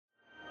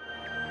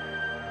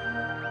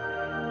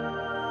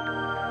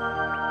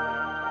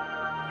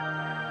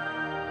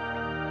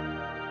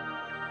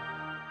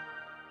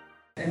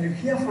And you're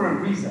here for a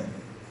reason.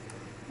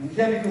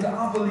 You're here because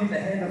I believe the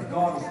hand of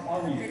God is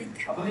on you.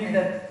 I believe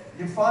that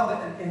you find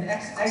that in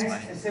Acts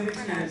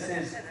 8:17 it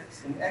says,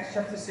 in Acts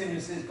chapter 7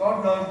 it says,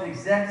 God knows the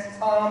exact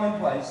time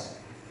and place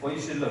where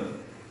you should live.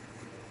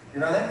 You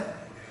know that?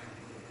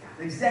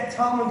 The exact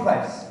time and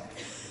place.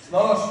 It's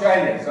not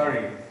Australia,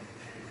 sorry.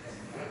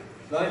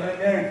 It's not even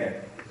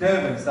America.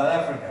 Durban, South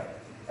Africa.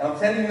 And I'm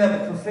telling you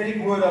that the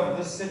prophetic word over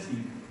this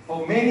city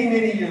for many,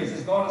 many years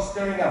is God is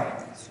stirring up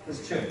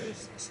this church.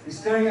 He's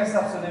stirring us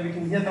up so that we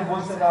can hear the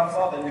voice of our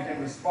Father and we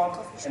can respond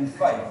in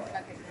faith.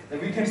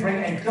 That we can bring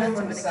a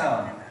different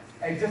sound,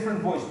 a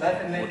different voice.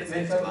 That and let's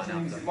over to him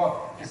and say,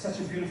 God, there's such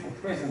a beautiful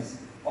presence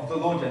of the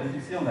Lord there. Did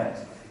you feel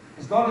that?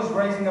 Because God is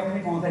raising up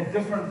people with a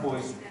different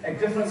voice, a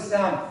different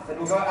sound that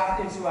will go out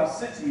into our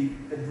city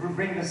that will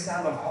bring the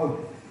sound of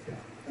hope.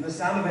 And the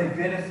sound of a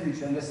better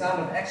future. And the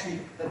sound of actually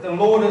that the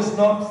Lord has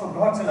not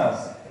forgotten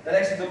us. That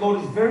actually the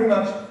Lord is very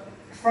much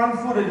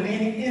front-footed,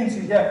 leaning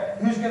into here.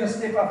 Who's going to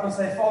step up and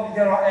say, Father,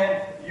 here I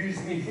am,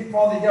 use me.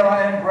 Father, here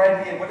I am,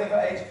 Bradley, at whatever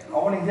age. I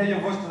want to hear your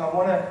voice because I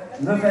want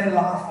to live a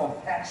life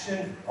of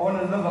action. I want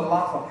to live a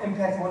life of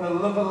impact. I want to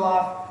live a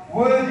life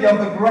worthy of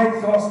the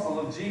great gospel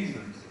of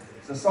Jesus.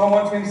 So Psalm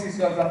 126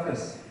 goes like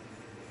this,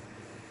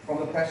 from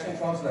the Passion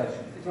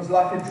Translation. It was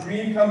like a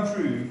dream come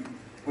true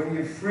when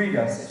you freed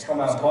us from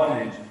our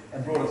bondage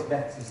and brought us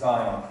back to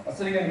Zion. I was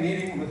sitting in a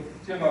meeting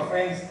with two of my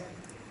friends,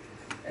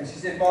 and she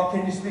said, Mark,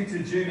 can you speak to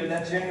Jude? And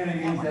that generally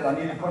means that I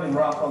need to put him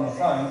right on the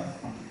phone.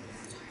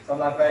 So I'm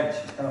like, babe,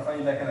 can I phone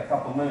you back in a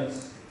couple of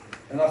minutes?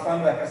 And I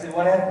phoned back. I said,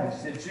 what happened? She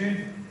said,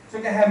 Jude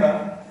took a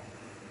hammer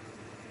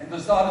and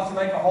decided to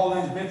make a hole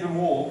in his bedroom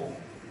wall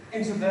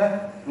into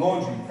the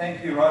laundry.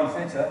 Thank you,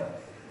 Ryan Fetter.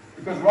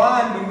 Because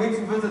Ryan, when we went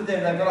to visit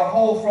them, they've got a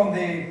hole from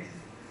their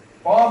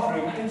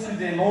bathroom into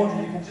their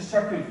laundry. You can just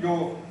chuck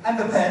your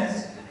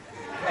underpants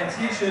and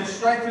t-shirt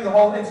straight through the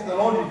hole into the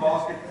laundry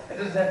basket. It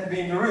doesn't have to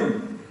be in the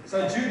room.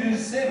 So Jude,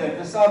 who's 7,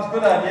 decides,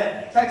 good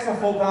idea, takes a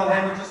 4-pound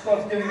hammer, just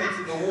starts giving it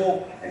to the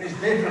wall in his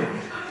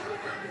bedroom.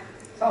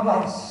 So I'm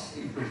like,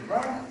 sheepers,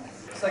 bro.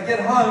 So I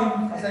get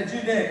home, I say,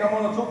 Jude, there, come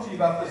on, I'll talk to you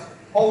about this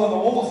hole in the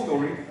wall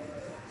story.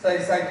 So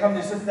he say, come,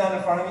 just sit down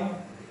in front of me.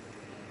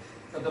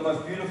 Got the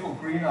most beautiful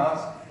green eyes.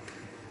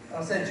 And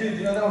I said, Jude,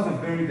 you know, that was a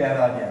very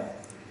bad idea.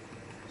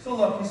 So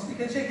look, you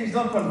can check he's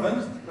not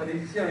convinced, but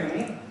he's hearing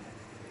me.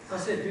 So I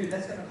said, dude,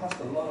 that's going to cost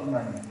a lot of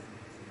money.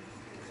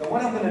 So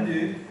what I'm going to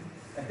do,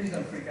 and please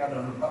don't freak out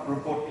and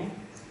report me.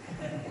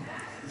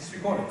 Just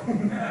record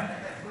it.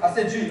 I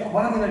said, Jude,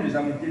 what I'm going to do is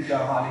I'm going to give you a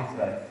highlight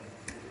today.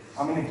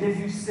 I'm going to give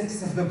you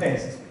 6 of the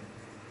best.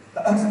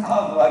 The others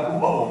are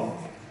like, whoa.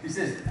 He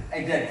says,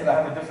 hey, Dad, could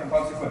I have a different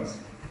consequence?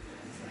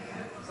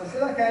 So I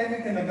said, okay,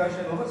 we can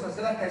negotiate a little bit. So I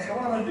said, okay, so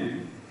what I'm going to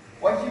do,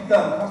 what you've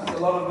done costs a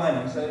lot of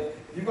money. So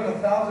you've got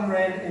 1,000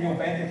 rand in your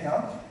bank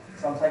account.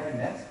 So I'm taking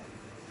that.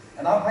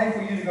 And I'll pay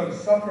for you to go to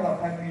soccer and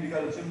I'll pay for you to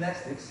go to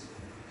gymnastics.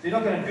 So you're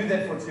not going to do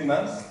that for 2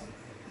 months.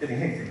 Getting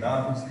hectic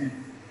now, I'm sleep.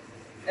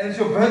 And it's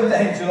your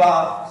birthday in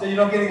July, so you're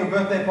not getting a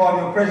birthday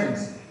party or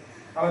presents.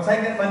 I would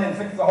take that money and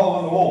fix the hole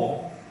in the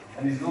wall,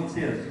 and these little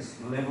tears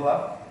just level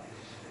up.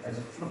 I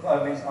just flip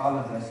over his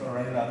eyelids and I sort of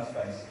ran it out of his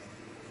face.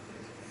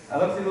 I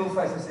looked at his little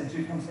face and I said,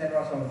 Jude, come stand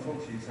right so I want to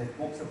talk to you. So he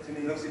walks up to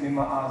me, looks at me in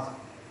my eyes.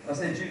 And I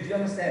said, Jude, do you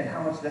understand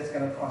how much that's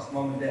going to cost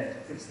Mom and Dad to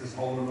fix this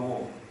hole in the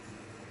wall?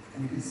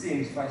 And you can see in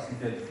his face he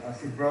did. I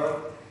said,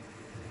 bro,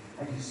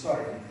 are you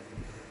sorry?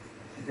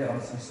 He said, I'm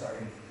so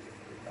sorry.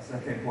 I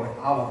said, okay, boy,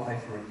 I will pay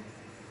for it.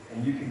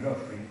 And you can go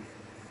free.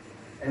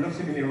 And he looked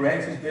at me, he ran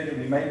to his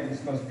bedroom, he made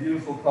this most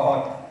beautiful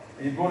card.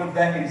 And he brought it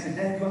back and he said,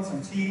 Dad, you want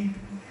some tea?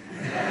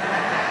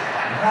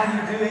 How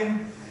are you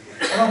doing?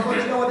 And I thought,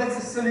 you know what, that's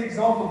a silly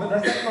example, but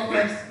does that not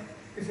make,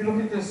 if you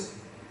look at this,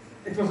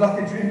 it was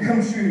like a dream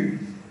come true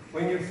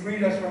when you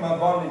freed us from our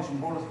bondage and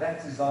brought us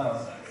back to Zion.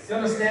 You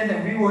understand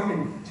that we were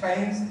in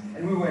chains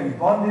and we were in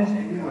bondage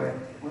and we were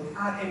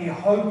without any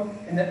hope.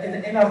 In the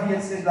NIV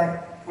it says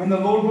like, when the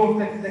Lord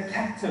brought the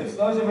captives,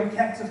 those who were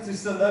captive to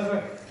sin, those who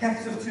were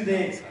captive to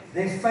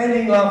their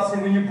failing lives,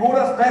 and when you brought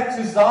us back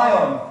to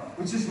Zion,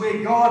 which is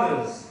where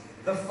God is,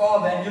 the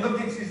Father, and you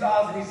look into his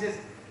eyes and he says,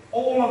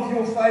 all of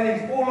your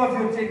failings, all of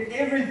your debt,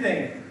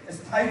 everything is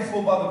paid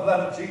for by the blood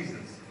of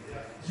Jesus.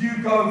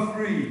 You go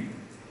free.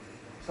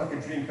 It's like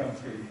a dream come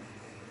true.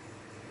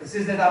 It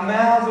says that our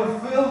mouths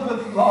are filled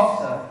with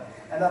laughter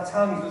and our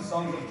tongues with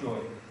songs of joy.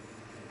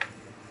 It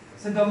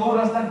said the Lord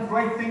has done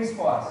great things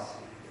for us.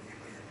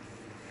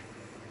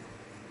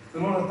 The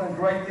Lord has done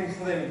great things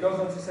for them. It goes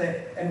on to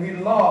say, and we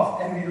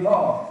laughed,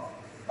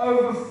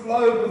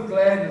 overflowed with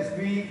gladness.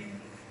 We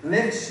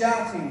left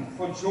shouting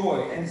for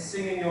joy and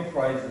singing your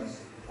praises.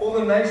 All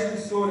the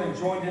nations saw it and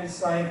joined in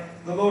saying,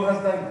 the Lord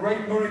has done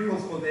great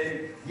miracles for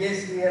them.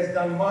 Yes, he has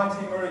done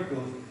mighty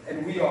miracles,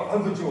 and we are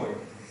overjoyed.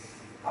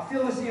 I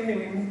feel this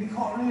evening we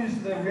can't lose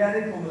the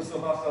radicalness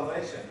of our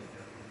salvation.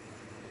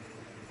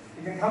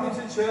 You can come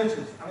into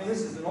churches. I mean,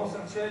 this is an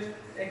awesome church.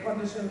 Air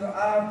conditioned are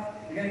out.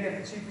 You're going to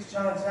get the cheapest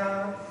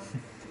Chinatown.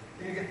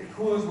 You're going to get the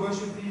coolest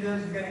worship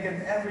leaders, you're going to get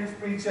an average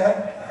preacher,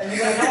 and you're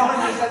going to go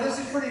on and say, this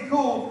is pretty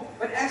cool.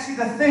 But actually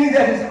the thing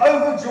that is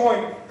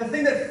overjoying, the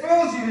thing that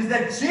fills you is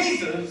that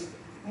Jesus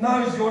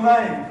knows your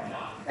name.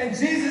 And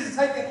Jesus is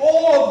taking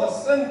all of the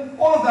sin,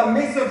 all of the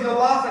mess of your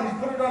life, and He's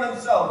put it on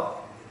Himself.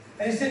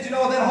 And He said, you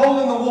know what, that hole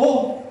in the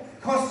wall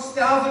costs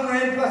 1,000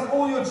 rand plus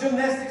all your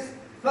gymnastics,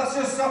 plus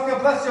your soccer,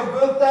 plus your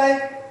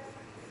birthday,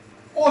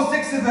 all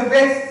 6 of the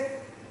best.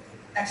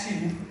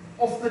 Actually,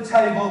 off the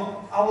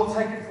table, I will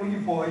take it for you,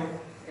 boy,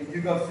 and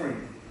you go free.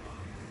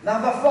 Now,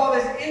 the Father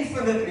is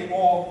infinitely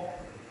more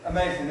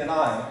amazing than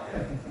I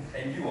am,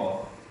 and you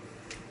are.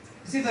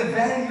 You see, the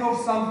value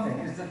of something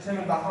is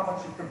determined by how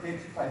much you're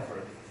prepared to pay for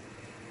it.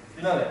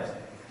 You know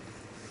that?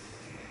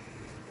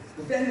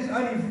 The value is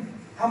only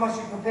how much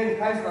you're prepared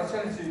to pay for it. I was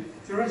telling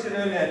to Richard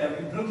earlier,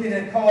 and we're looking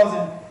at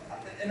cars,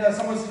 and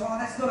someone says, oh,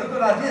 that's not a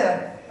good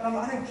idea. And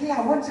I don't care,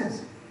 I want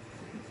it.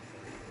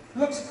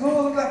 Looks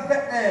cool, looks like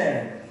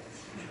Batman.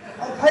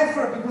 I'll pay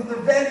for it because the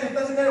value, it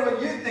doesn't matter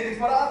what you think, it's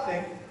what I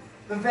think.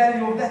 The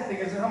value of that thing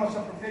is how much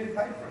I'm prepared to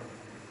pay for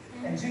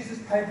it. And Jesus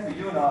paid for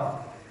you and I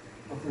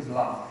with His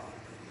life.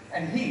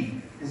 And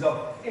He is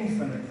of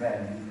infinite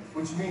value,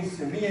 which means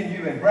to me and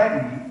you and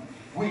Bradley,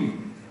 we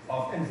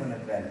are of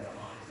infinite value.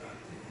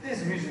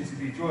 There's reason to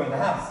be joy in the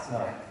house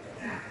tonight.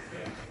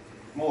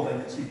 More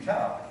than the cheap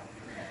child.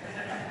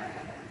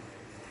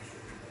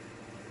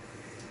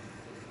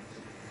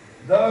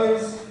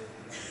 Those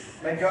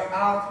may go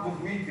out with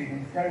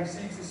weeping, carrying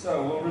seeds to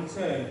sow, will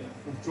return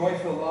with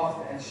joyful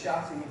laughter and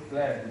shouting with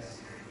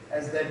gladness,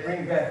 as they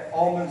bring back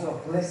almonds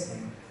of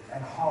blessing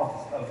and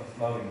harvest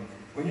overflowing.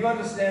 When you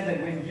understand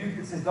that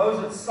it says,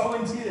 those that sow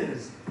in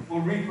tears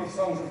will reap with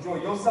songs of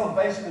joy. Your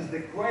salvation is the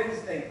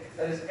greatest thing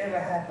that has ever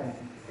happened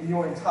in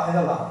your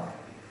entire life.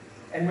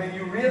 And when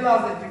you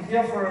realize that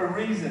you're here for a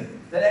reason,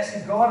 that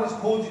actually God has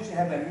called you to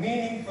have a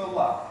meaningful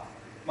life.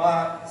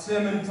 My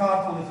sermon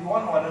title, if you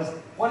want one, is,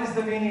 what is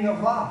the meaning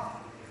of life?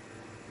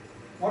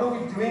 What are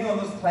we doing on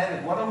this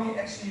planet? What are we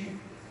actually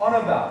on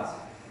about?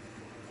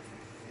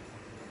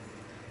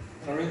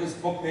 I read this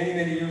book many,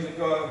 many years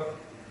ago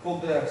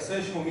called The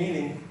Search for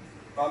Meaning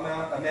by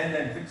a man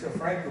named Viktor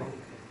Frankl.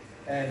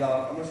 And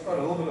I'm going to quote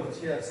a little bit of it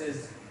here. It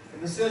says,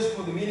 in The Search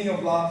for the Meaning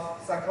of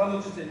Life,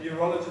 psychologist and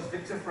neurologist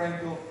Viktor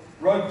Frankl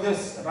wrote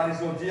this about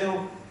his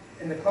ordeal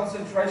in the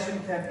concentration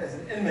camp as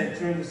an inmate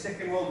during the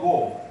Second World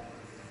War.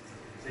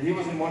 So he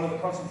was in one of the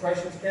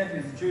concentration camps.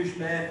 He was a Jewish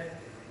man.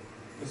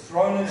 Was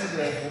thrown into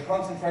the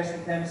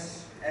concentration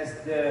camps as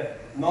the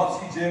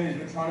Nazi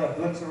Germans were trying to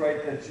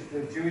obliterate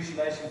the Jewish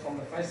nation from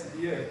the face of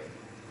the earth.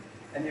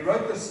 And he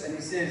wrote this, and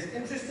he says,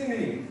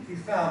 interestingly, he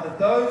found that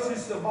those who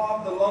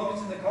survived the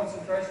longest in the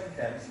concentration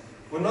camps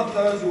were not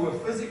those who were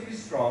physically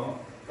strong,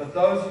 but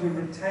those who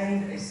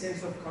retained a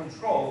sense of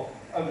control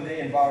over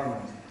their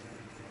environment.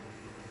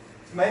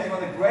 It's amazing,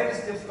 one of the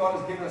greatest gifts God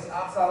has given us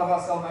outside of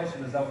our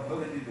salvation is our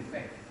ability to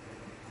think.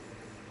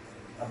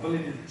 Our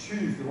ability to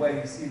choose the way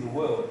we see the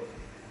world.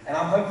 And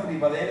I'm hopefully,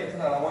 by the end of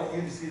tonight, I want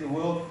you to see the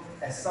world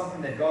as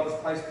something that God has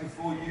placed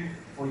before you,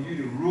 for you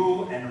to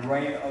rule and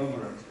reign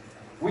over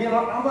it.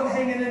 I'm not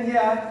hanging in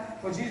here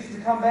for Jesus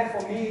to come back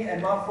for me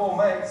and my 4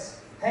 mates,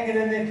 hanging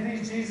in there,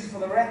 please Jesus, for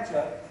the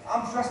rapture.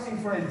 I'm trusting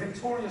for a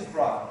victorious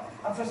bride.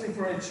 I'm trusting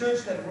for a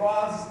church that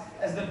rises.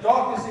 As the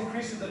darkness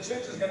increases, the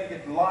church is going to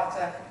get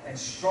lighter and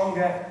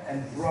stronger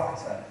and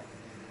brighter.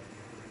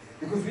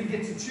 Because we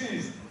get to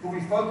choose who we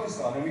focus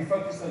on, and we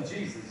focus on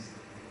Jesus,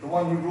 the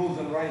one who rules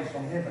and reigns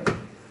from heaven.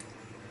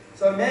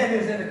 So a man who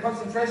was in the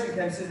concentration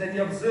camp says that he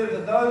observed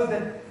that those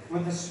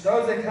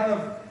that kind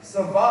of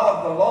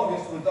survived the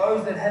longest were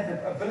those that had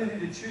the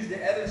ability to choose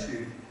their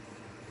attitude.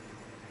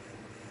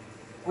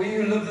 We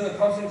who lived in the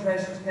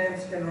concentration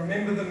camps can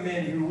remember the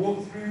men who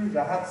walked through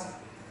the huts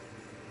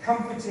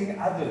comforting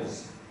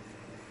others,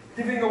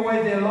 giving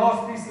away their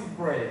last piece of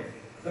bread.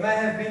 They may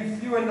have been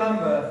few in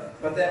number,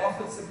 but they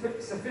offered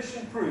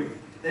sufficient proof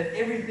that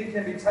everything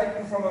can be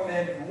taken from a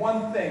man, but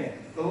one thing,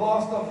 the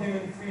last of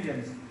human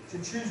freedoms, to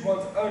choose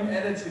one's own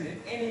attitude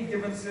in any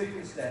given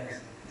circumstance,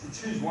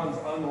 to choose one's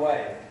own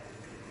way.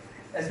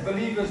 As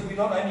believers, we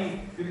not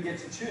only do we get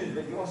to choose,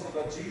 but we also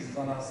got Jesus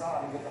on our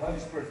side. We've got the Holy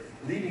Spirit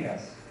leading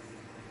us.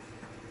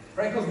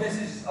 Frankl's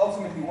message is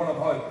ultimately one of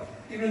hope.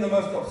 Even in the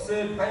most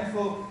absurd,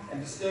 painful,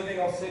 and disturbing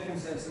of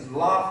circumstances,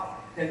 life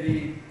can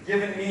be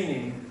given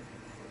meaning,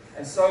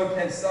 and so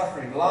can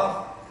suffering.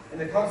 Life in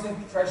the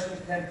concentration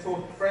camp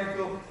taught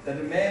Frankl that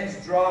a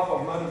man's drive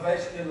of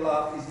motivation in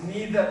life is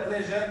neither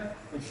pleasure,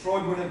 which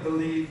Freud would have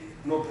believed,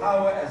 nor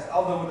power, as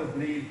Aldo would have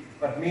believed,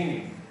 but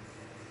meaning.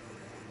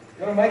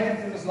 You're going to make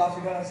it through this life,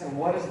 you're going to say,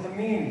 what is the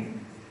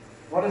meaning?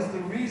 What is the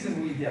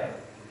reason we're here?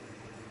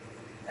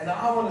 And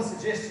I want to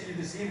suggest to you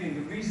this evening,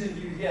 the reason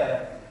you're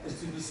here is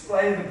to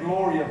display the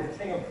glory of the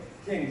King of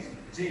Kings,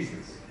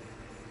 Jesus.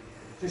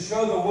 To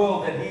show the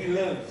world that He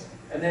lives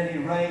and that He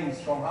reigns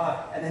from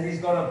high, and that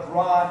He's got a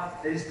bride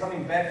that is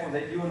coming back for,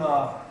 that you and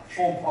I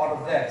form part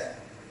of that.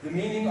 The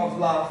meaning of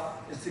life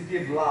is to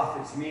give life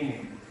its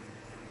meaning.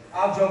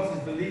 Our jobs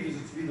as believers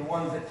is to be the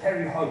ones that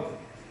carry hope,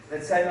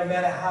 that say no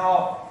matter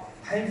how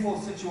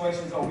painful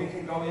situations are, we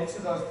can go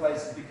into those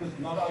places because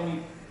not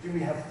only do we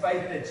have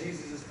faith that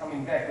Jesus is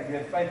coming back, but we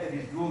have faith that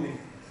He's ruling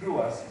through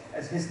us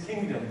as His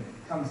kingdom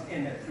comes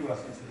in and through us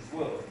into this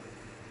world.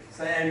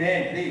 Say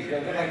amen, please.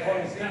 You're like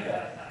calling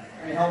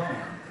Let me help you.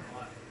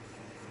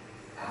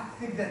 I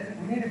think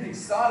that we need to be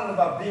excited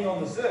about being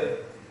on this earth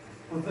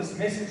with this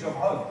message of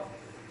hope.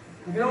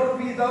 We don't want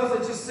to be those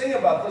that just sing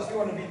about this. We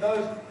want to be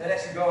those that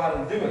actually go out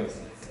and do it.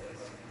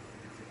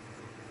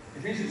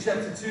 Ephesians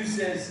chapter 2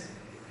 says,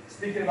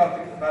 speaking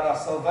about our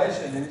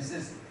salvation, and he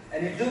says,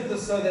 and He did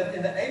this so that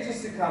in the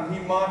ages to come He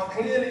might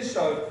clearly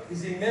show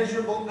His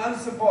immeasurable,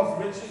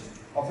 unsurpassed riches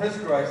of His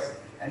grace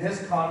and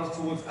His kindness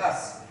towards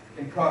us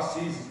in Christ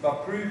Jesus, by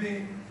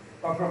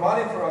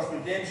providing for us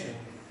redemption.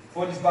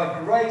 For it is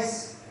by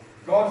grace,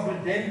 God's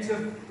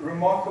redemptive,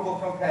 remarkable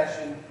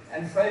compassion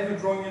and favor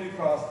drawing you to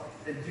Christ,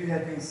 that you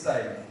have been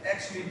saved,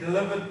 actually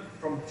delivered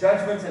from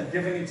judgment and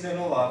given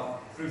eternal life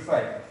through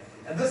faith.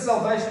 And this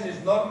salvation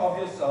is not of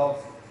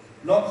yourselves,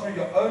 not through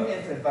your own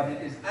effort, but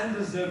it is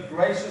undeserved,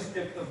 gracious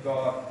gift of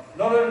God,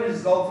 not a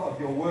result of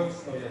your works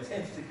nor your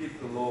attempts to keep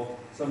the law,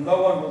 so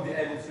no one will be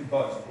able to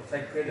boast or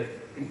take credit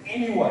in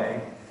any way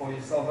for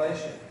your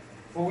salvation.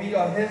 For we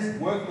are His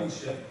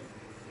workmanship,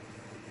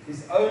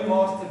 His own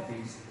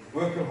masterpiece,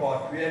 work of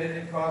art, created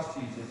in Christ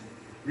Jesus,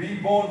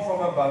 reborn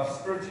from above,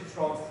 spiritually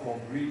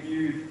transformed,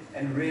 renewed,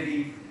 and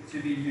ready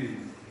to be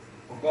used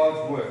for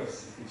God's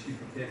works, which He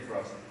prepared for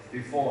us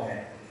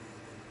beforehand.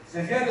 So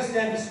if you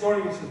understand the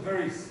story, which is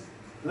very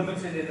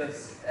limited in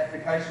its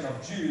application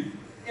of Jude,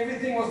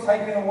 everything was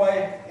taken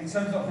away in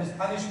terms of His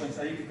punishment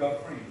so He could go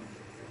free.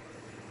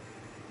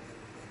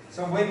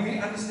 So when we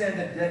understand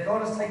that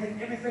God has taken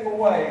everything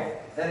away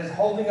that is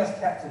holding us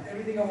captive,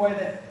 everything away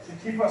that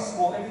should keep us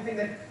small, everything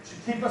that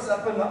should keep us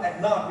up at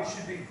night, we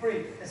should be free.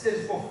 It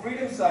says, for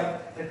freedom's sake,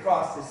 that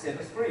Christ has set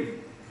us free.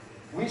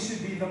 We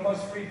should be the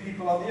most free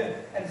people on the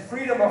earth. And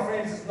freedom, my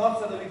friends, is not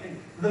so that we can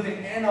live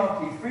in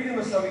anarchy. Freedom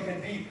is so we can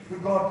be who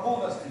God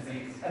called us to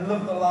be and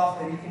live the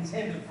life that He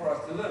intended for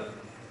us to live.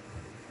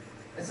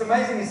 It's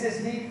amazing. He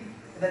says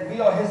that we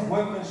are His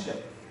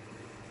workmanship.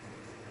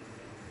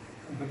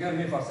 And forgive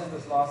me if I said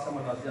this last time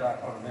when I was here, I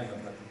can't remember,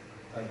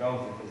 but go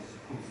with it because it's a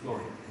cool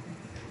story.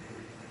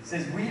 It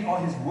says we are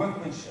His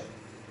workmanship.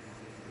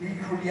 He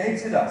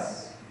created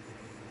us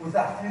with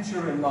our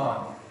future in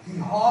mind. He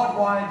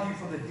hardwired you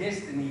for the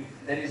destiny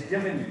that He's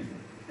given you,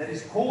 that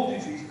He's called you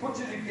to. He's put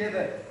you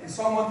together. In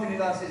Psalm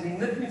 139 says, He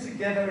knit me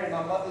together in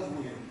my mother's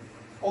womb.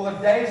 All the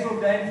days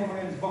ordained for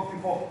me in His book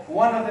before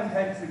one of them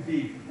came to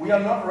be. We are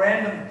not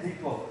random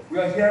people. We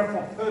are here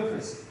for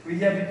purpose. We're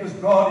here because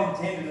God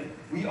intended it.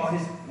 We are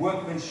His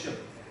workmanship.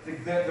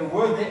 The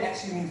word there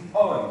actually means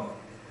poem.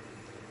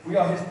 We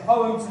are His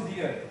poem to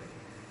the earth.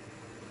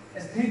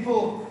 As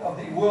people of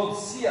the world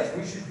see us,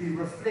 we should be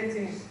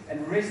reflecting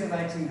and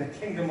resonating the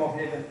kingdom of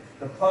heaven,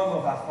 the poem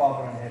of our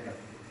Father in heaven.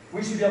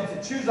 We should be able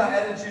to choose our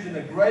attitude in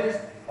the greatest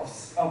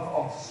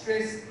of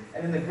stress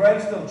and in the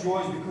greatest of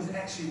joys, because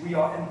actually we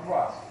are in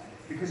Christ,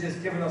 because He has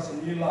given us a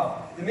new life.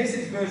 The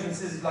Message version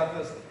says it like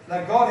this: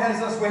 like God has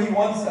us where He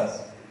wants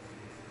us.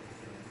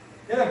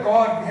 You know,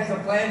 God has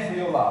a plan for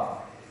your life,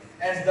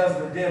 as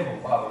does the devil,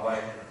 by the way,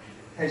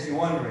 in case you're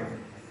wondering.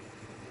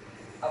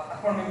 I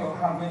can't remember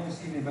how I went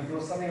this evening, but there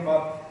was something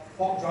about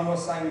Paul John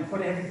was saying we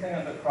put everything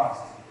under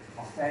Christ,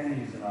 our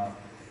families and our.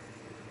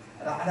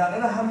 And I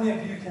don't know how many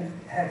of you can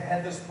have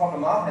had this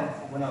problem. I've had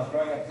it when I was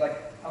growing up. It's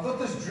like, I've got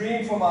this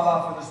dream for my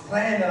life, or this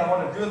plan that I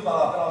want to do with my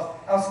life,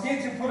 and I was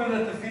scared to put it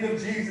at the feet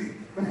of Jesus,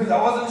 because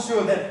I wasn't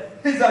sure that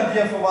His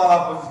idea for my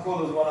life was as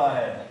cool as what I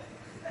had.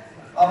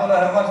 I thought I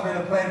had a much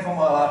better plan for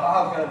my life.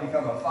 I was going to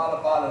become a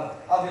fighter pilot.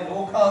 I was going to do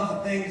all kinds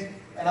of things.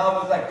 And I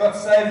was like, got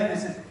saved, and He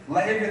said,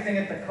 lay everything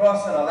at the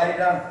cross. And I laid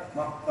down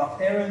my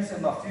parents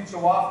and my future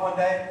wife one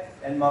day,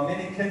 and my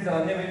many kids that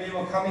I never knew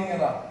were coming,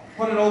 and I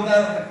put it all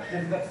down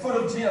at the foot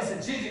of Jesus. I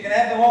said, Jesus, you can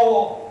have them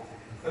all.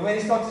 But when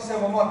He started to say,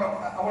 well, Mark,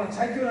 I want to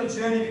take you on a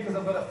journey because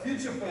I've got a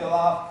future for your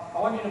life. I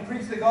want you to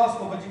preach the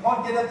gospel, but you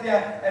can't get up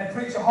here and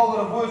preach a whole lot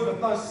of words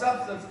with no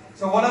substance.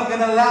 So what I'm going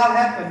to allow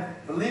happen,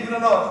 believe it or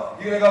not,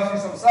 you're going to go through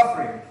some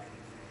suffering.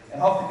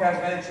 And half the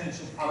charismatic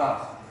churches come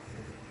out.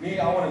 Me,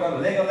 I want to go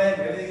to Legoland,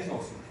 but everything is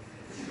awesome.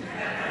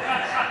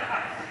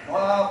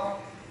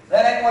 Well,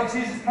 that ain't what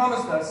Jesus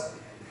promised us.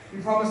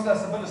 He promised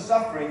us a bit of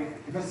suffering,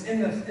 because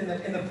in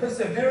the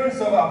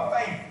perseverance of our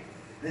faith,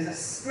 there's a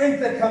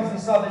strength that comes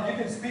inside that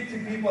you can speak to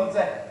people and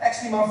say,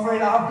 actually, my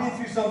friend, I've been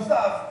through some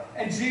stuff,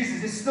 and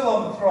Jesus is still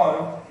on the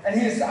throne,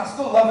 and I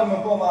still love Him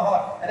with all my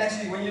heart. And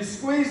actually, when you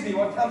squeeze me,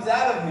 what comes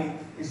out of me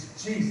is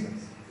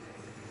Jesus.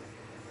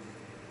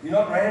 You're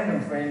not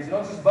random, friends. You're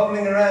not just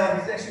bubbling around.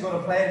 He's actually got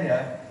a plan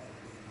here.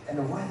 And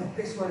the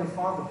best way to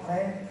find the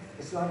plan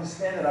is to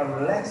understand that I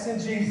relax in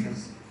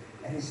Jesus,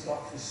 and He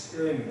starts to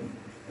stir me.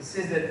 It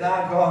says that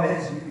now God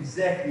has you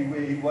exactly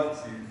where He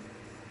wants you.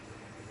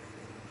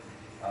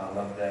 I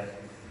love that.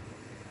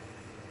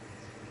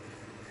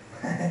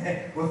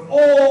 With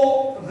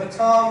all the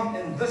time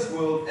in this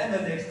world and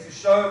the next to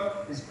show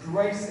His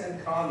grace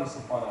and kindness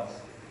upon us.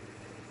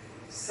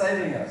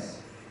 Saving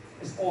us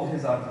is all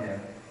His idea.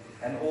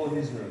 and all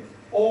his work.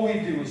 All we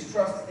do is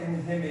trust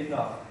in him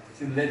enough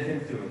to let him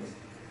do it.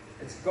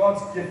 It's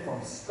God's gift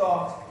from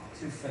start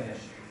to finish.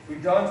 We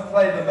don't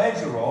play the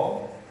major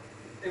role.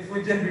 If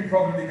we did, we'd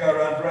probably go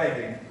around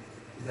bragging.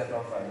 Is that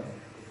not funny?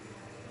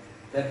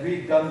 That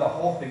we've done the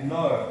whole thing.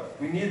 No.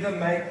 We neither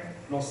make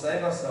nor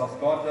save ourselves.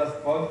 God does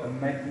both the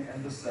making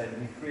and the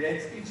saving. He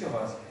creates each of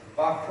us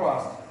by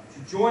Christ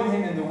to join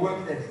him in the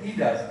work that he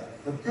does,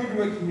 the good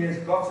work he has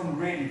gotten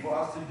ready for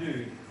us to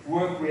do,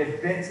 work we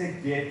had better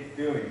get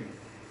doing.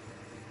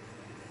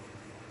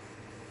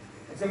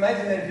 It's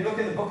amazing that if you look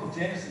at the book of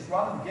Genesis,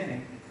 right at the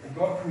beginning, when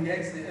God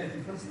creates the earth,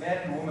 he puts man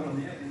and woman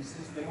on the earth and he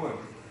says to them, work.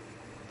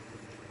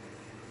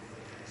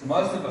 So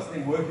most of us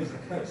think work is a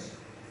curse.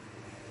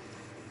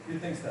 Who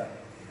thinks that?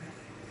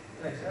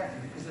 Yeah,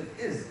 exactly, because it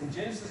is. In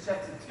Genesis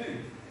chapter 2,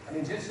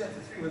 Genesis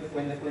chapter 3,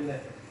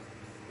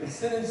 when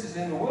sin is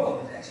in the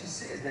world, it actually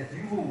says that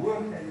you will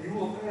work and you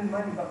will earn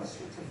money by the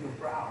sweat of your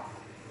brow.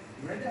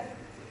 You read that?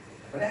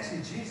 But actually,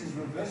 Jesus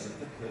reverses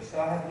the curse.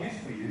 So I have news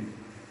for you,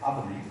 I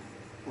believe.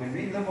 When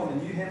we live on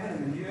the new heaven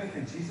and the new earth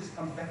and Jesus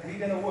comes back, we're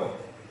going to work.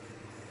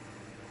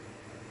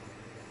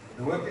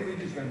 The work that we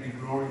do is going to bring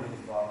glory to the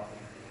Father.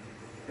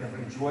 It's going to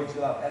bring joy to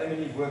life. Adam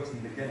and Eve worked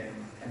in the beginning.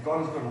 And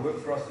God has got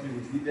work for us to do,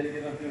 which we better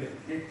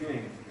get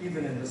doing,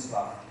 even in this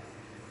life.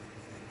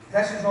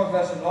 Passion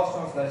translation, last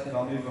translation,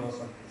 I'll move on to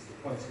some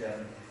points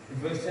here. In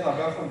verse 10, I'll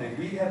go from there.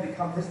 We have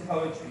become his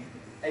poetry,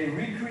 a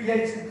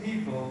recreated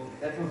people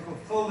that will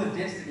fulfill the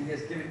destiny he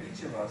has given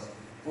each of us.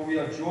 For we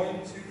are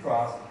joined to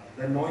Christ,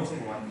 the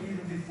Anointed One.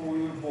 Even before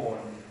we were born,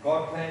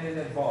 God planned in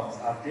advance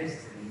our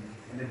destiny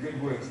and the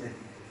good works that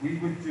we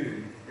would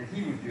do, that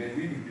he would do, and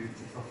we would do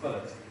to fulfill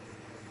it.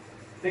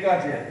 Big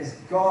idea is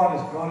God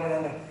has got it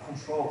under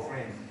control,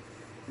 friends.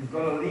 We've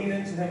got to lean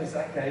into him and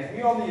say, okay, if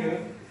we're on the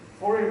earth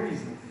for a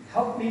reason,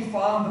 help me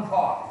find the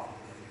path.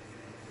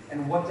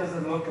 And what does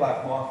it look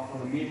like, Mark, for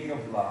the meaning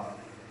of life?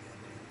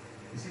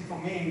 You see, for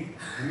me,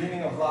 the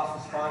meaning of life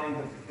is finding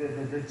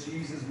the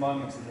Jesus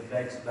moments in the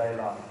day-to-day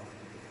life.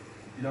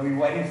 You know, we're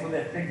waiting for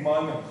that big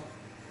moment.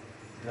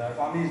 You know, if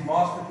I'm his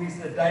masterpiece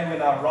the day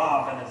when I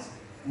arrive and it's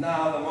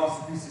now the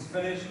masterpiece is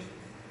finished,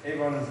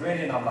 everyone is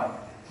ready, and I'm like,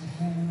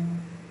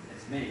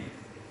 it's me,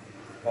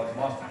 God's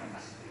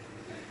masterpiece.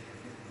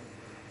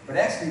 But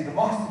actually, the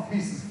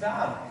masterpiece is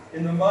found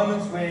in the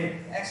moments where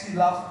actually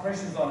life's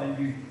pressure's on and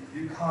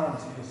you're kind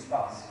to your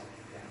spouse.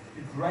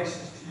 You're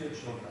gracious to your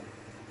children.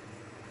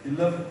 You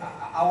live,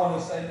 I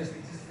want to say this, we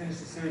just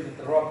finished a series at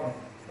The Rock, and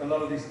a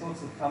lot of these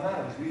thoughts have come out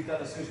of us. We've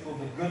done a series called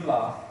The Good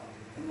Life.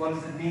 And what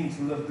does it mean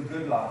to live the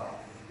good life?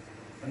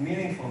 A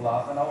meaningful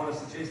life. And I want to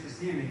suggest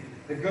this evening,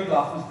 the good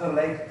life is the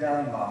laid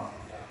down life.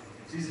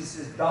 Jesus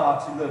says,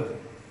 die to live.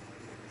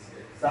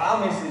 So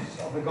our message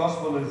of the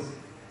gospel is,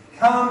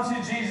 come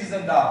to Jesus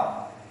and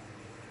die,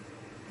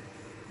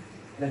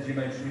 that you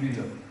may truly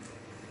live.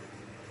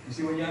 You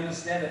see, when you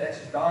understand that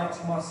actually dying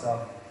to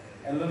myself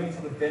and living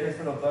for the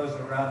benefit of those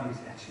around me is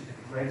actually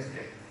the greatest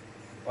gift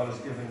God has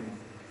given me.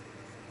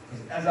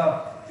 Because as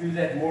I do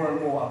that more and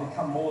more, I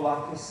become more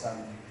like His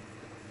Son.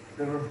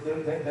 The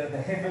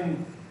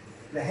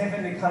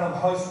heavenly kind of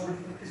host,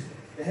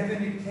 the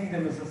heavenly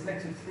kingdom is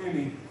reflected through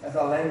me as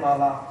I lay my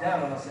life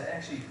down. And I say,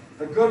 actually,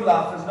 the good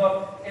life is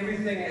not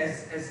everything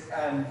as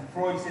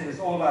Freud said, it's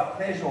all about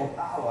pleasure or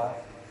power.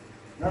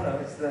 No,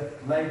 it's the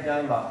laid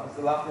down life. It's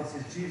the life that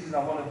says, Jesus,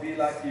 I want to be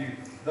like you.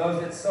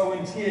 Those that sow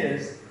in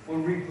tears will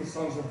reap the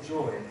songs of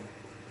joy.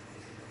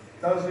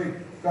 Those who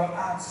go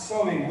out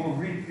sowing will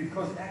reap,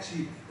 because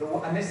actually,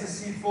 unless the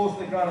seed falls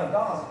to the ground and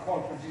dies, it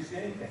can't produce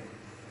anything.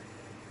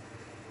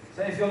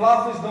 So if your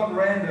life is not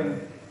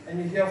random and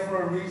you're here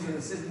for a reason,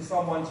 it says in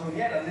Psalm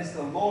 128, unless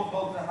the Lord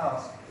built the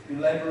house, you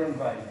labor in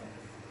vain.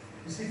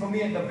 You see, for me,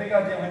 the big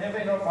idea, whenever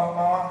my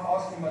wife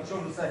asks me, my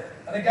children say,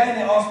 and again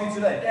they asked me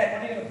today, Dad,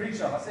 what are you going to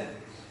preach on? I said,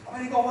 I've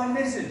only got one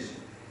message.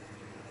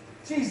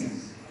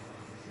 Jesus.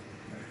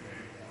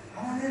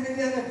 I don't have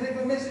any other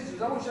clever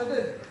messages. I wish I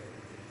did.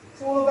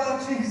 It's all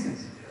about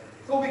Jesus.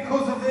 It's all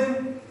because of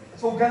Him.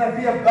 It's all going to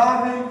be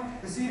about Him.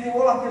 This evening,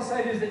 all I can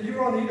say is that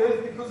you're on the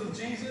earth because of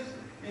Jesus.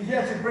 You're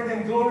here to bring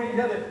Him glory.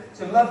 You're here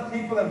to love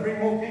people and bring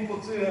more people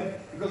to Him.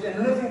 Because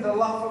in living the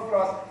life of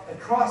Christ, the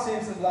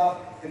Christ-centered life,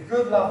 the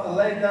good life, the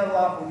laid down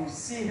life, when you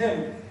see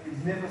Him,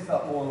 you've never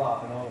felt more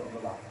alive in all of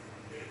your life.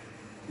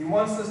 He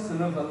wants us to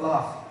live a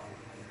life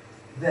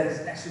that is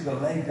actually the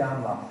laid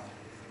down life.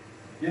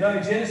 You know,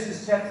 in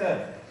Genesis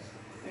chapter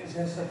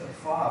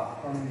 5, I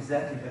can't remember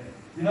exactly, but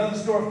you know the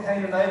story of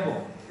Cain and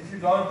Abel. If you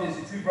don't, there's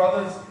the two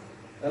brothers.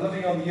 They're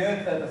living on the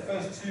earth. They're the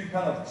first two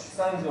kind of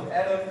sons of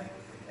Adam.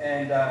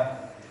 And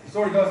the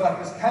story goes like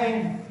this.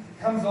 Cain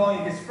comes along,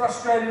 he gets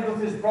frustrated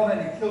with his brother,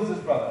 and he kills his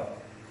brother.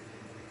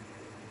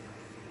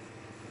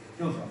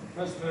 Kills him.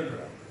 First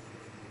murderer.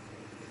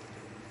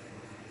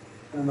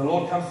 And then the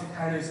Lord comes to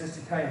Cain and says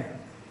to Cain,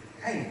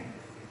 Cain,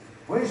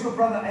 where's your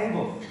brother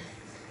Abel?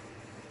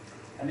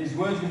 And these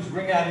words which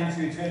ring out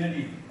into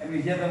eternity, and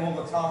we hear them all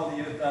the time on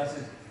the earth now. It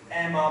says,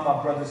 am I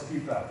my brother's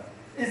keeper?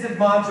 Is it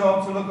my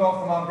job to look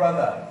after my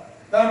brother?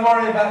 Don't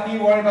worry about me,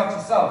 worry about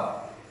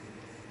yourself.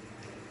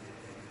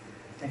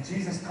 And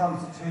Jesus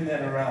comes to turn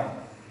that around.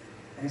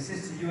 And he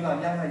says to you and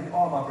I, young you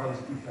are my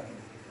brother's keeper.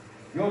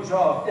 Your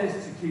job is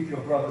to keep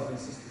your brothers and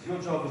sisters. Your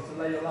job is to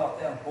lay your life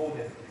down for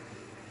them.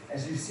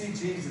 As you see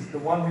Jesus, the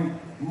one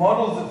who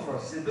models it for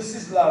us, said, this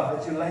is love,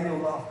 that you lay your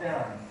life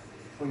down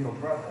for your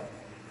brother.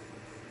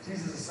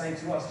 Jesus is saying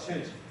to us,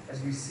 church,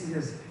 as we see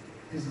his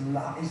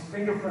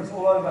fingerprints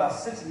all over our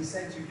city, he's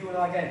saying to you and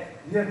I again,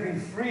 you have been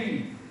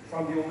freed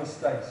from your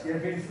mistakes. You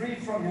have been freed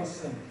from your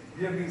sin.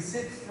 You have been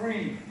set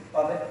free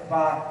by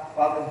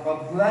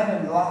the blood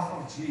and life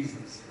of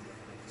Jesus,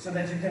 so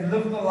that you can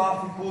live the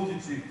life He called you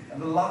to.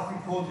 And the life He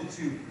called you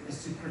to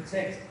is to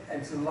protect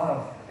and to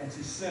love and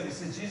to serve. He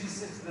says, Jesus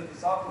says to the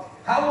disciples,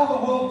 how will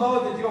the world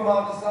know that you're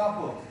my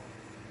disciples?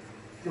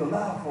 Your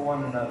love for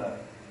one another.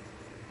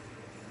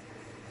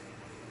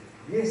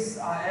 Yes,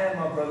 I am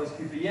my brother's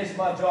keeper. Yes,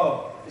 my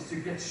job is to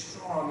get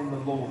strong in the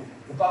Lord.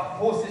 The Bible,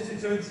 Paul says to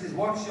Timothy, says,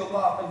 watch your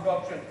life and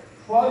doctrine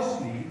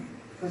closely,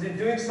 because in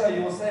doing so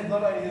you will save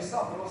not only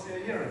yourself, but also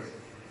your hearers.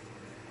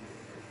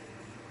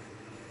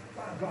 We've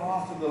got to go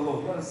after the Lord.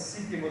 We've got to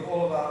seek Him with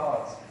all of our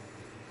hearts.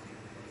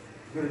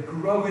 We've got to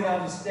grow in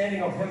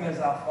understanding of Him as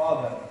our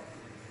Father.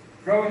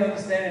 Grow in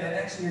understanding that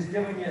actually He's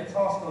given me a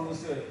task on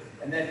this earth,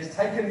 and that He's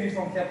taken me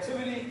from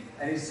captivity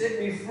and He's set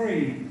me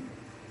free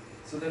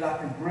so that I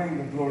can bring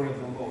the glory of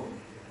the Lord.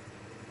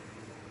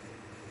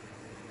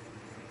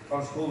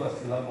 God's called us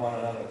to love one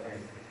another,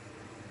 friends.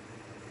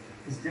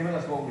 He's given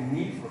us what we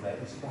need for that,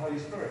 which is the Holy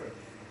Spirit.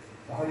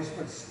 The Holy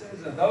Spirit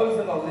stirs us. Those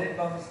that are led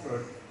by the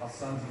Spirit are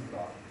sons of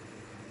God.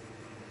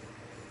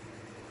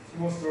 Two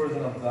more stories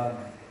and I'm done.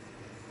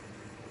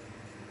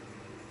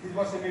 Please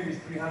watch the movie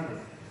 300.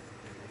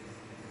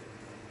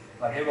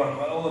 Like everyone,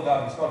 all the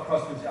guys, we start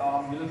crossing with your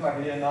arm, you look like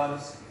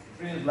Leonidas.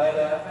 3 years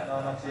later,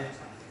 no, not yet.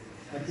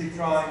 They keep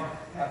trying.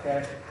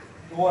 Okay.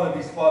 We want to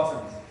be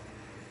Spartans.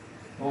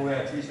 We'll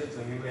wear t-shirts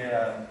and we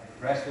wear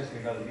rash vests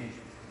when we go to the beach.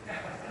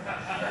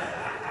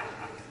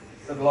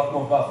 It's a lot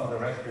more buff with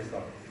the rash vest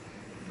on.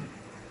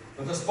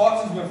 But the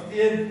Spartans were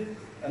feared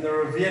and they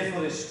were revered for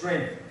their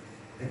strength,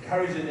 their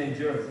courage and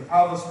endurance. The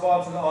power of the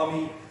Spartan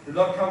army did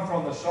not come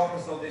from the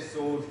sharpness of their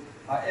swords.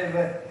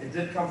 However, it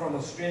did come from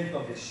the strength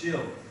of their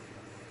shield.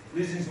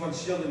 Losing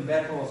one's shield in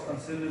battle was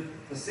considered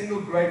the single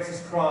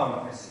greatest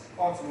crime a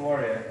Spartan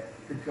warrior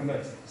could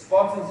commit.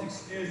 Spartans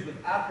excused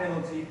without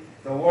penalty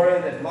the warrior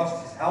that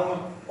lost his helmet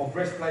or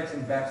breastplate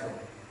in battle,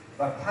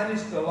 but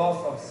punished the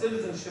loss of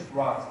citizenship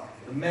rights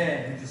the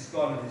man who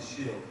discarded his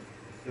shield.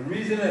 The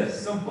reason is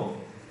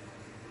simple.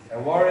 A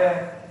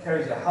warrior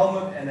carries a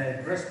helmet and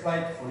a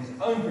breastplate for his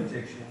own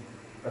protection,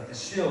 but the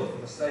shield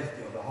for the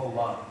safety of the whole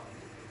line.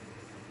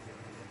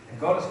 And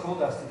God has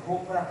called us to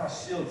put up our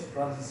shields,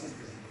 brothers and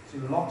sisters, to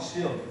lock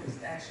shield,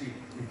 because actually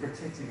we're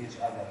protecting each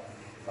other,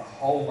 the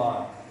whole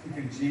line,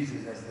 keeping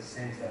Jesus as the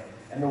center.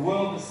 And the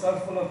world is so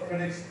full of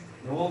critics,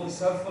 the world is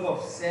so full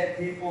of sad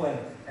people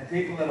and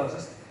people that are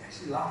just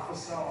actually life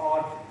is so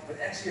hard. But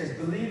actually as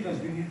believers,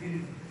 we need to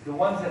be the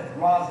ones that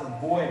rise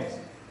as boys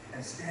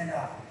and stand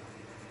up.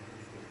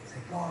 Say,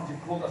 God, you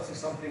called us to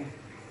something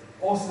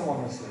awesome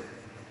on this earth.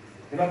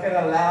 We're not going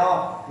to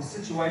allow the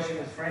situation,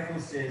 as Frankel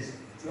says,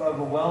 to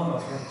overwhelm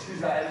us. We're going to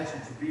choose our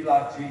attitude to be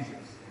like Jesus.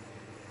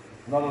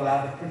 Not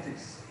allow the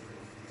critics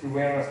to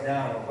wear us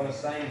down. I've got a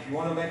saying, if you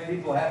want to make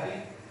people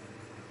happy,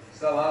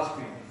 sell ice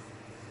cream.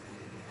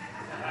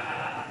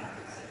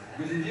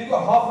 Because if you've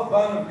got half a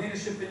bone of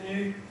leadership in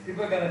you,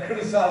 people are going to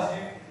criticize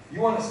you.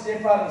 You want to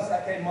step out and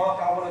say, okay,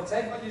 Mark, I want to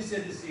take what you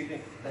said this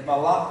evening, that my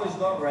life is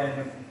not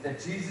random,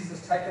 that Jesus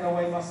has taken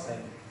away my sin.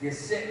 He has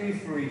set me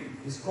free.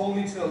 He's called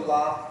me to a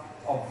life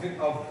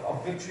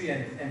of victory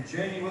and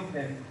journey with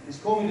Him. He's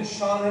called me to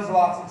shine His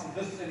light into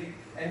this city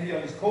and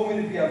beyond. He's called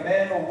me to be a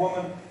man or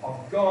woman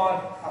of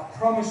God. I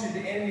promise you,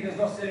 the enemy does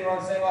not sit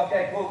around saying,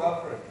 okay, cool,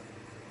 go for it.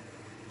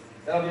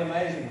 That'll be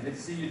amazing.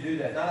 Let's see you do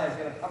that. No, he's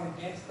going to come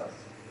against us.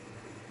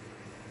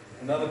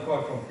 Another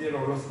quote from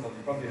Theodore Roosevelt,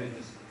 you probably heard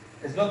this.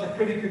 It's not the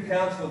critic who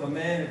counts, or the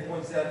man who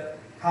points out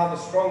how the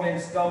strong man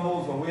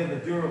stumbles or where the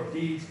doer of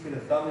deeds could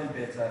have done them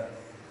better.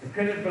 The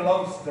credit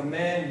belongs to the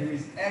man who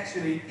is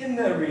actually in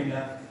the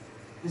arena,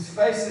 whose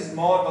face is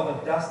marred by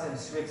the dust and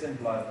sweat and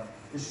blood,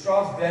 who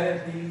strives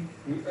valiantly,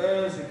 who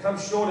errs, who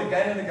comes short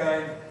again and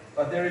again,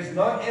 but there is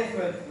no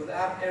effort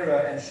without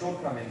error and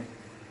shortcoming.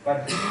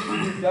 But he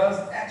who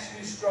does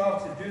actually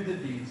strive to do the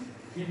deeds,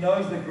 he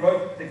knows the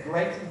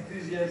great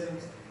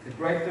enthusiasms, the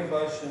great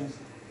devotions,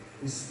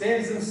 who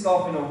spends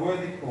himself in a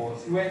worthy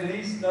cause, who at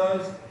least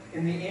knows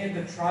in the end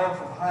the triumph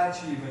of high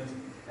achievement,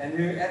 and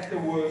who at the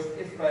worst,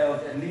 if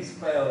fails, at least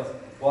fails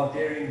while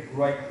daring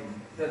greatly,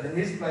 so that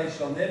his place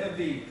shall never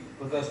be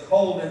with those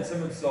cold and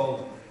timid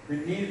souls who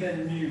neither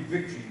knew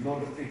victory nor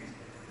defeat.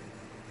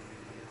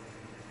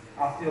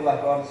 I feel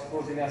like God is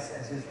causing us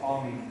as His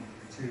army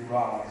to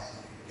rise,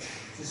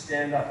 to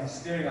stand up. He's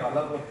stirring. I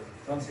love what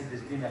John said,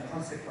 there's been a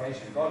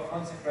consecration. God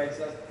consecrates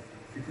us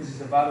because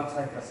He's about to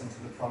take us into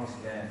the promised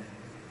land.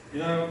 You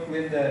know,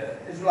 when the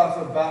Israelites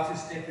were about to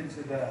step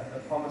into the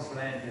promised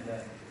land in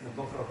the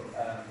book of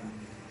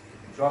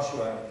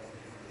Joshua,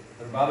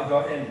 they're about to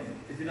go in.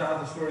 If you know how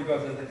the story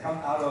goes, they come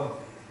out of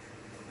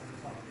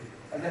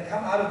as they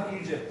come out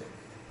of Egypt,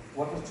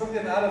 what took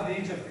them out of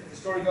Egypt, the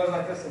story goes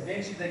like this.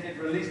 Eventually they get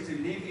released to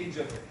leave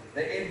Egypt.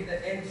 They get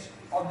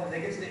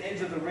to the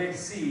edge of the Red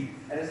Sea,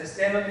 and as they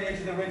stand on the edge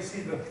of the Red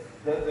Sea,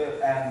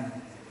 the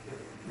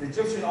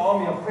Egyptian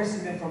army are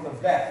pressing them from the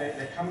back.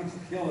 They're coming to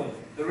kill them.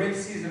 The Red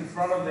Sea is in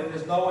front of them.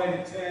 There's no way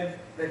to turn.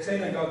 They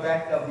turn and go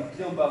back. They'll be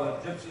killed by the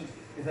Egyptians.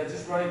 If they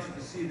just run into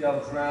the sea,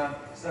 they'll drown.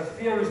 So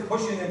fear is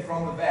pushing them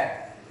from the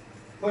back,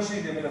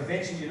 pushing them, and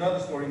eventually, you know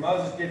the story,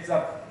 Moses gets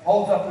up,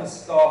 holds up his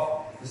staff,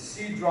 the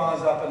sea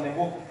dries up, and they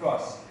walk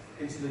across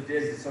into the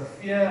desert. So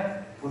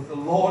fear, with the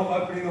Lord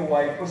opening the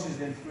way, pushes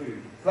them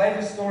through. Play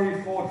the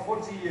story forward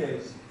 40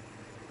 years.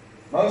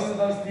 Most of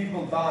those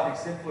people died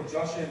except for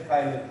Joshua and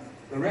Caleb.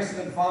 The rest of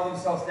them found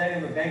themselves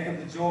standing on the bank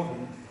of the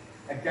Jordan.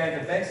 Again,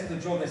 the banks of the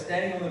Jordan, they're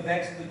standing on the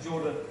banks of the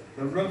Jordan.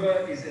 The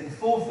river is in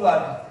full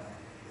flood.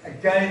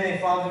 Again, they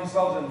found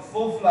themselves in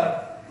full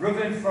flood.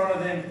 River in front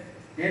of them,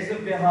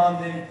 desert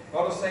behind them.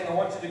 God was saying, I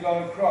want you to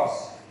go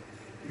across.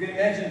 You can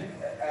imagine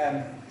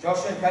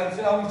Joshua and Caleb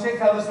said, oh, we checked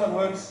how this one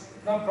works.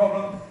 No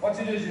problem. What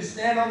you do is you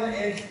stand on the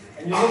edge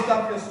and you lift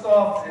up your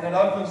staff and it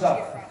opens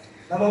up.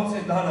 The Lord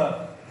said,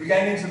 no. We're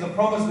going into the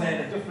promised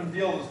land, a different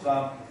deal this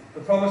time.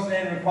 The promised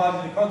land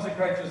requires you to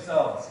consecrate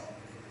yourselves.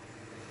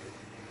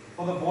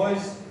 For the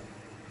boys,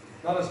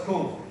 not as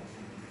cool.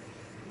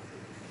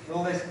 A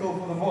little less cool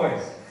for the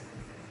boys.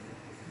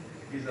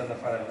 He's on the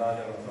front of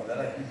the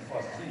that ain't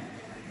fast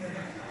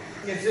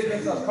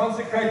too.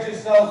 Consecrate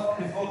yourself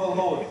before the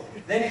Lord.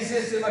 Then he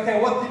says to them, okay,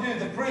 what do you do?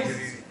 The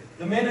priests,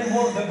 the men and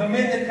women, the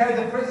men that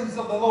carry the presence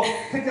of the Lord,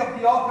 pick up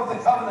the Ark of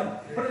the Covenant,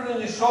 put it on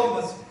your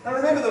shoulders. Now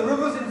remember, the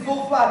river's in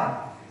full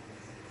flood.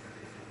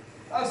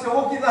 Oh, so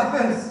walking like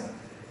this.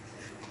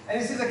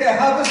 And he says, okay,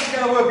 how this is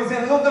going to work is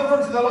a little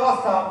different to the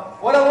last time.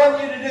 What I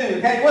want you to do,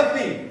 okay, with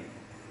me,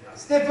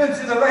 step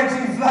into the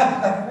raging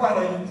flood. Like, what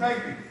are you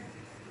taking?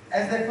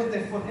 As they put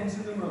their foot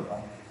into the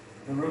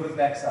river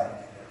backs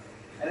up.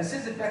 And it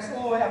says it backs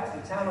all the way up to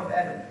the town of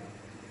Adam,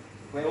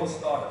 where it all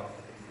started.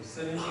 The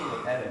synergy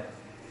of Adam.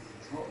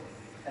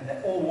 And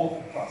they all walk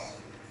across.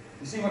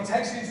 You see, what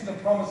takes you into the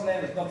promised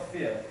land is not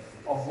fear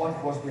of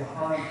what was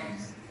behind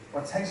you.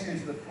 What takes you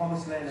into the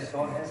promised land that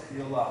God has for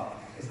your life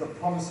is the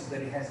promises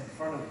that He has in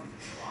front of you.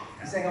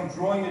 He's saying, I'm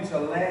drawing you into a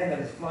land that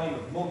is flowing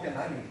with milk and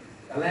honey,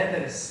 a land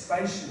that is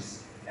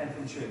spacious,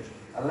 Anthem Church,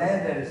 a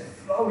land that is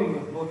flowing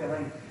with milk and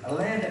honey, a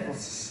land that will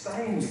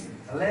sustain you,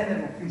 a land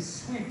that will be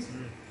sweet.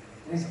 And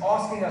He's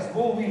asking us,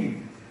 will we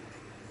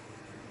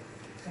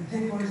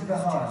forget what is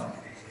behind?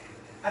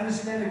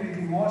 Understand that we've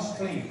been washed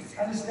clean.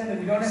 Understand that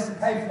we don't have to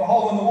pay for the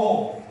hole in the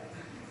wall.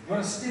 We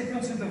want to step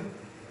into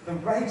the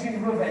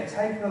raging river and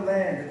take the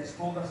land that He's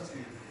called us to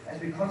as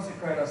we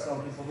consecrate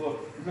ourselves before the Lord.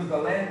 Because the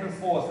land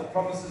before us, the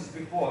promises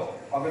before us,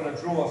 are going to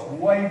draw us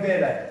way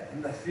better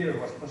than the fear of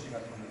what's pushing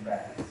us from the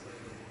back.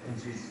 In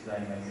Jesus'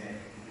 name, amen.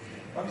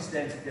 Let me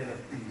stand together,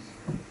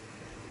 please.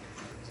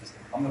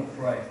 I'm going to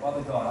pray.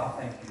 Father God,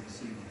 I thank you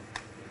this evening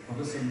for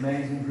this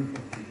amazing group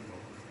of people.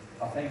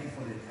 I thank you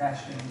for their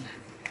passion.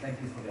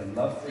 Thank you for their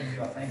love for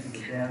you. I thank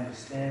you that they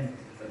understand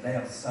that they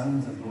are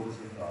sons and daughters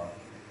of God.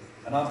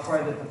 And I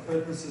pray that the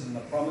purposes and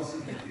the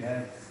promises that you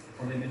have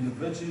for them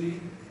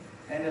individually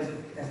and as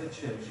a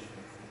church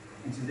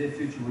into their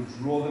future will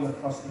draw them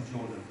across the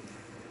Jordan.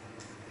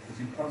 As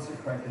you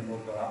consecrate them,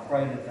 Lord God, I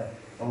pray that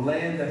the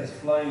land that is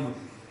flowing with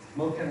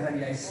milk and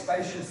honey, a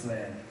spacious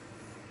land,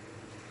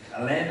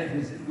 a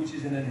land which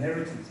is an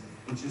inheritance,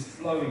 which is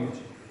flowing, which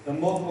the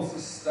milk will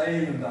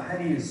sustain and the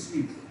honey is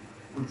sweet,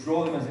 will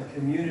draw them as a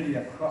community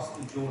across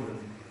the Jordan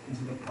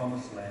into the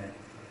promised land.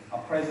 I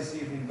pray this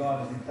evening,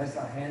 God, as we place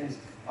our hands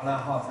on our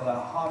hearts, that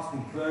our hearts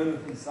will burn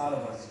within inside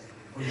of us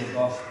for your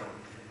gospel.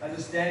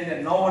 Understanding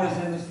that no one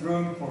is in this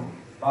room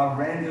by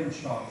random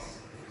chance,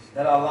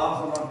 that our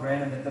lives are not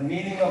random, that the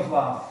meaning of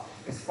life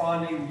is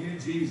finding you,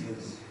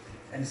 Jesus,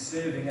 and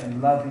serving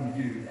and loving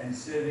you, and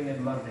serving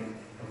and loving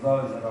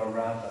those that are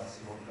around us,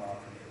 Lord God.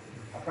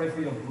 I pray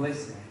for your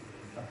blessing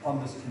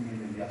upon this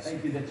community. I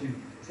thank you that you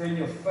turn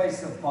your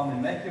face upon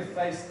them, make your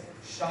face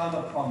shine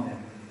upon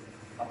them.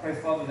 I pray,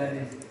 Father, that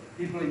if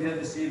people are here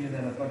this evening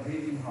that have got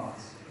grieving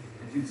hearts,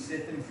 that you'd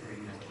set them free.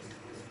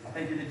 I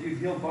thank you that you've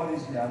healed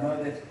bodies here. I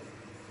know that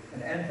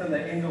an anthem,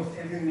 they end off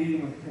every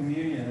meeting with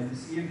communion. And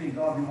this evening,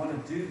 God, we want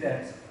to do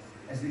that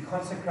as we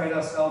consecrate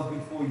ourselves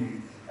before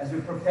you, as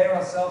we prepare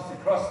ourselves to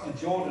cross the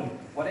Jordan.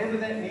 Whatever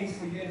that means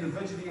for you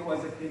individually or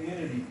as a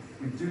community,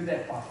 we do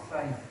that by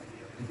faith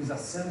because our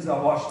sins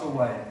are washed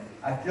away.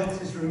 Our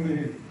guilt is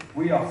removed.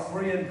 We are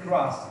free in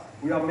Christ.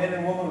 We are men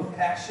and women with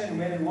passion,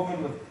 men and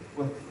women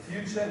with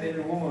future, men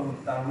and women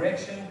with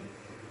direction.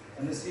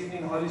 And this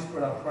evening, Holy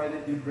Spirit, I pray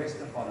that you rest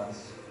upon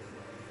us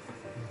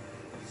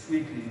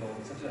sweetly,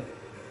 Lord. Such a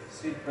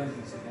sweet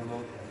presence of the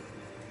Lord.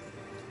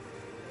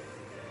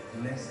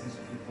 Bless these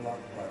people, I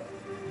pray.